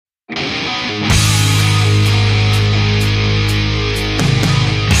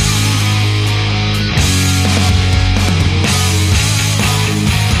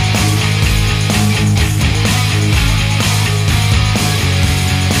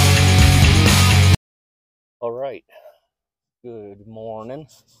right. Good morning.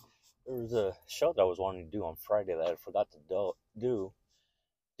 There was a show that I was wanting to do on Friday that I forgot to do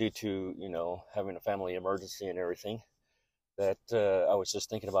due to, having a family emergency and everything. That I was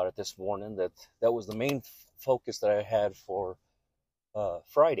just thinking about it this morning. That was the main focus that I had for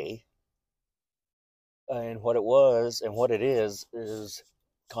Friday. And what it was and what it is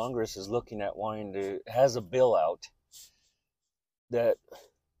Congress is looking at has a bill out that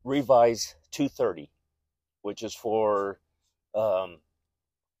revise 230, which is for um,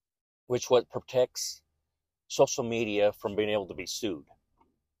 what protects social media from being able to be sued.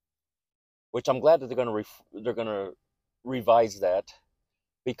 Which I'm glad that they're gonna revise that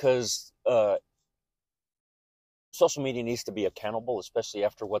because social media needs to be accountable, especially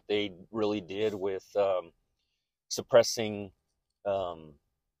after what they really did with suppressing um,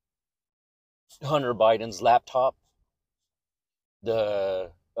 Hunter Biden's laptop,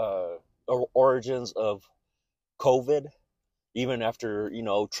 the origins of COVID. Even after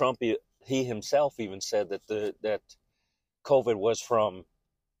Trump, he himself even said that COVID was from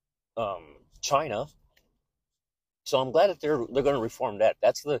China. So I'm glad that they're going to reform that.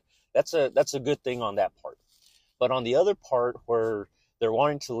 That's a good thing on that part. But on the other part, where they're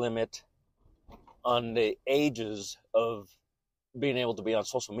wanting to limit on the ages of being able to be on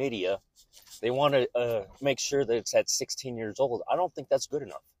social media, they want to make sure that it's at 16 years old. I don't think that's good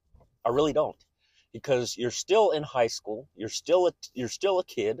enough. I really don't, because you're still in high school. You're still a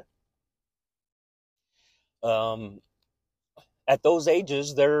kid. At those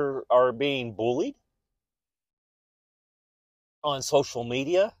ages, they are being bullied on social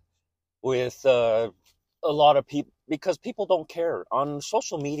media with a lot of people, because people don't care on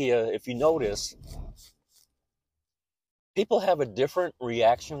social media. If you notice, people have a different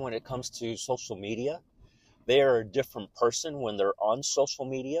reaction when it comes to social media. They are a different person when they're on social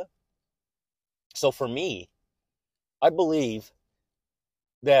media. So for me, I believe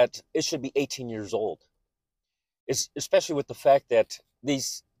that it should be 18 years old. Especially with the fact that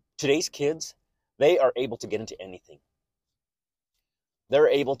today's kids, they are able to get into anything. They're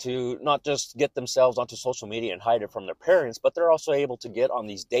able to not just get themselves onto social media and hide it from their parents, but they're also able to get on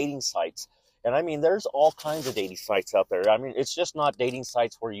these dating sites. And I mean, there's all kinds of dating sites out there. I mean, it's just not dating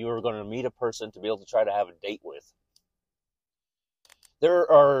sites where you are going to meet a person to be able to try to have a date with.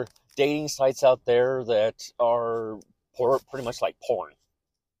 There are dating sites out there that are pretty much like porn.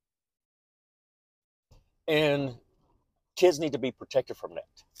 And kids need to be protected from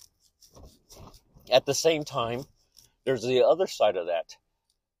that. At the same time, there's the other side of that.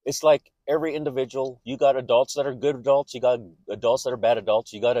 It's like every individual, you got adults that are good adults, you got adults that are bad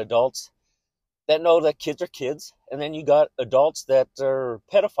adults, you got adults that know that kids are kids, and then you got adults that are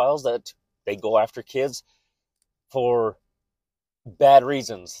pedophiles, that they go after kids for bad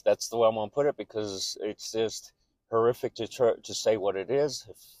reasons. That's the way I'm going to put it, because it's just horrific to say what it is.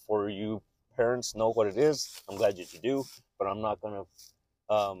 If for you parents know what it is, I'm glad that you do, but I'm not going to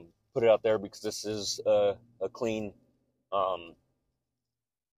put it out there, because this is a clean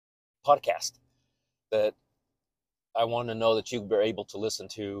podcast that I want to know that you were able to listen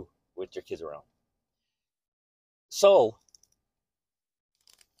to with your kids around. So,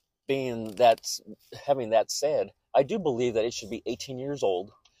 having that said, I do believe that it should be 18 years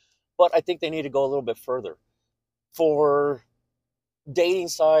old, but I think they need to go a little bit further. For dating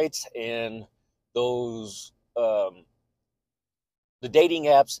sites and those, the dating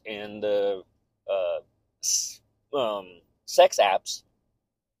apps and the sex apps,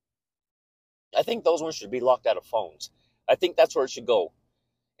 I think those ones should be locked out of phones. I think that's where it should go.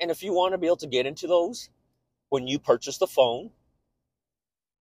 And if you want to be able to get into those, when you purchase the phone,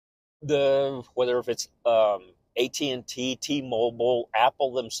 whether if it's AT&T, T-Mobile,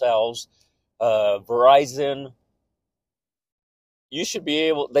 Apple themselves, Verizon,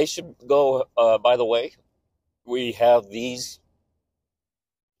 they should go, by the way, we have these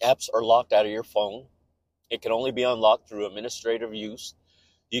apps are locked out of your phone. It can only be unlocked through administrative use.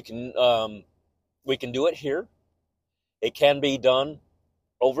 We can do it here. It can be done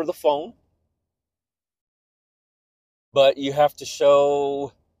over the phone, but you have to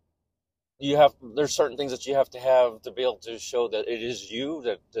show, there's certain things that you have to be able to show that it is you,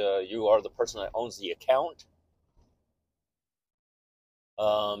 that you are the person that owns the account.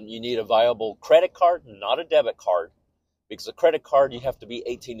 You need a viable credit card, not a debit card, because a credit card, you have to be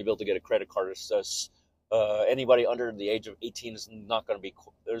 18 to be able to get a credit card. Anybody under the age of 18 is not going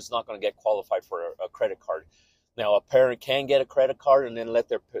to get qualified for a credit card. Now, a parent can get a credit card and then let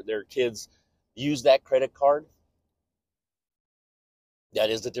their kids use that credit card. That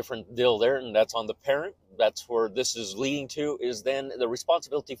is a different deal there, and that's on the parent. That's where this is leading to, is then the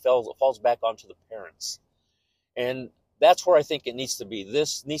responsibility falls back onto the parents. And that's where I think it needs to be.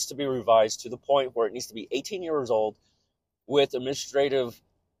 This needs to be revised to the point where it needs to be 18 years old with administrative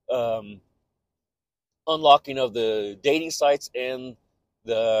um, unlocking of the dating sites and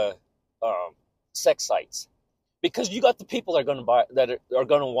the um, sex sites, because you got the people that are going to buy that are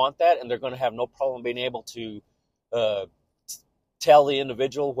going to want that, and they're going to have no problem being able to uh, tell the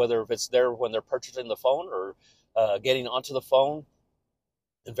individual whether if it's there when they're purchasing the phone or getting onto the phone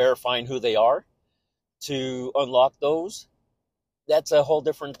and verifying who they are to unlock those. That's a whole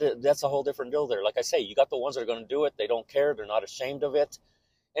different deal there. Like I say, you got the ones that are going to do it. They don't care. They're not ashamed of it.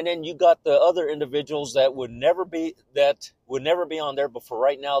 And then you got the other individuals that would never be on there, but for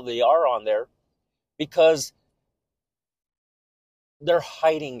right now they are on there because they're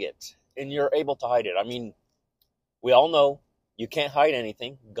hiding it, and you're able to hide it. I mean, we all know you can't hide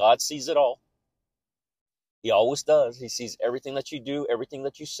anything. God sees it all. He always does. He sees everything that you do, everything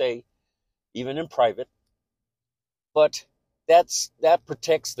that you say, even in private. But that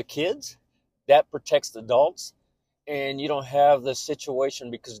protects the kids, that protects the adults, and you don't have the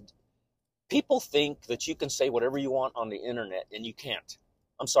situation because people think that you can say whatever you want on the internet, and you can't.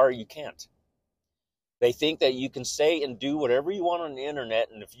 I'm sorry, you can't. They think that you can say and do whatever you want on the internet,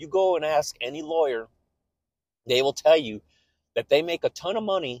 and if you go and ask any lawyer, they will tell you that they make a ton of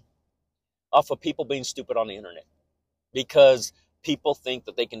money off of people being stupid on the internet because people think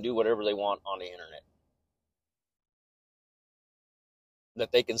that they can do whatever they want on the internet.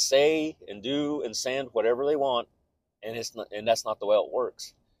 That they can say and do and send whatever they want, and that's not the way it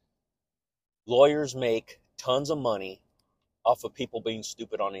works. Lawyers make tons of money off of people being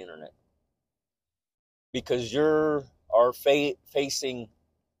stupid on the internet because you are facing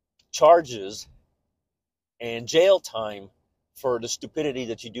charges and jail time for the stupidity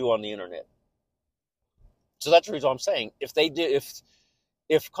that you do on the internet. So that's the reason I'm saying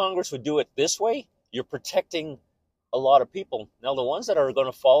if Congress would do it this way, you're protecting a lot of people. Now, the ones that are going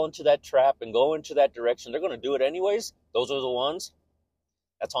to fall into that trap and go into that direction, they're going to do it anyways. Those are the ones.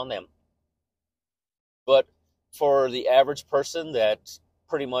 That's on them. But for the average person that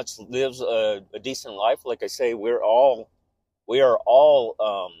pretty much lives a decent life, like I say, we are all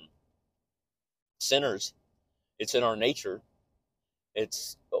sinners. It's in our nature.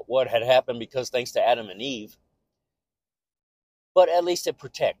 It's what had happened because thanks to Adam and Eve. But at least it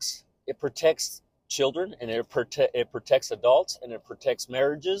protects. It protects children, and it protects adults, and it protects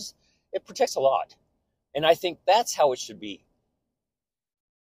marriages. It protects a lot. And I think that's how it should be.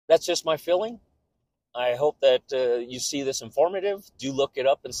 That's just my feeling. I hope that you see this informative. Do look it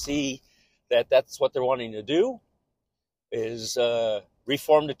up and see that that's what they're wanting to do, is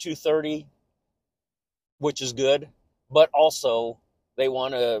reform the 230, which is good, but also they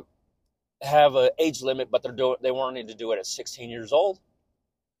want to have an age limit, but they wanting to do it at 16 years old.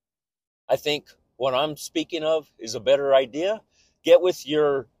 I think what I'm speaking of is a better idea. Get with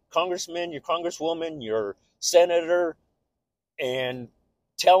your congressman, your congresswoman, your senator, and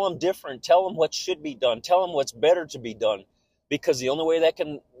tell them different. Tell them what should be done. Tell them what's better to be done. Because the only way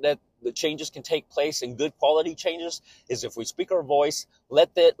that the changes can take place and good quality changes is if we speak our voice,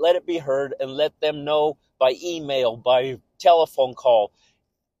 let it be heard, and let them know by email, by telephone call,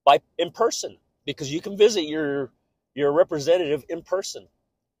 in person, because you can visit your representative in person.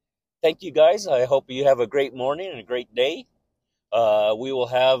 Thank you, guys. I hope you have a great morning and a great day. We will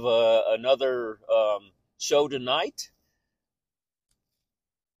have another show tonight.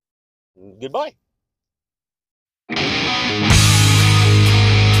 Goodbye.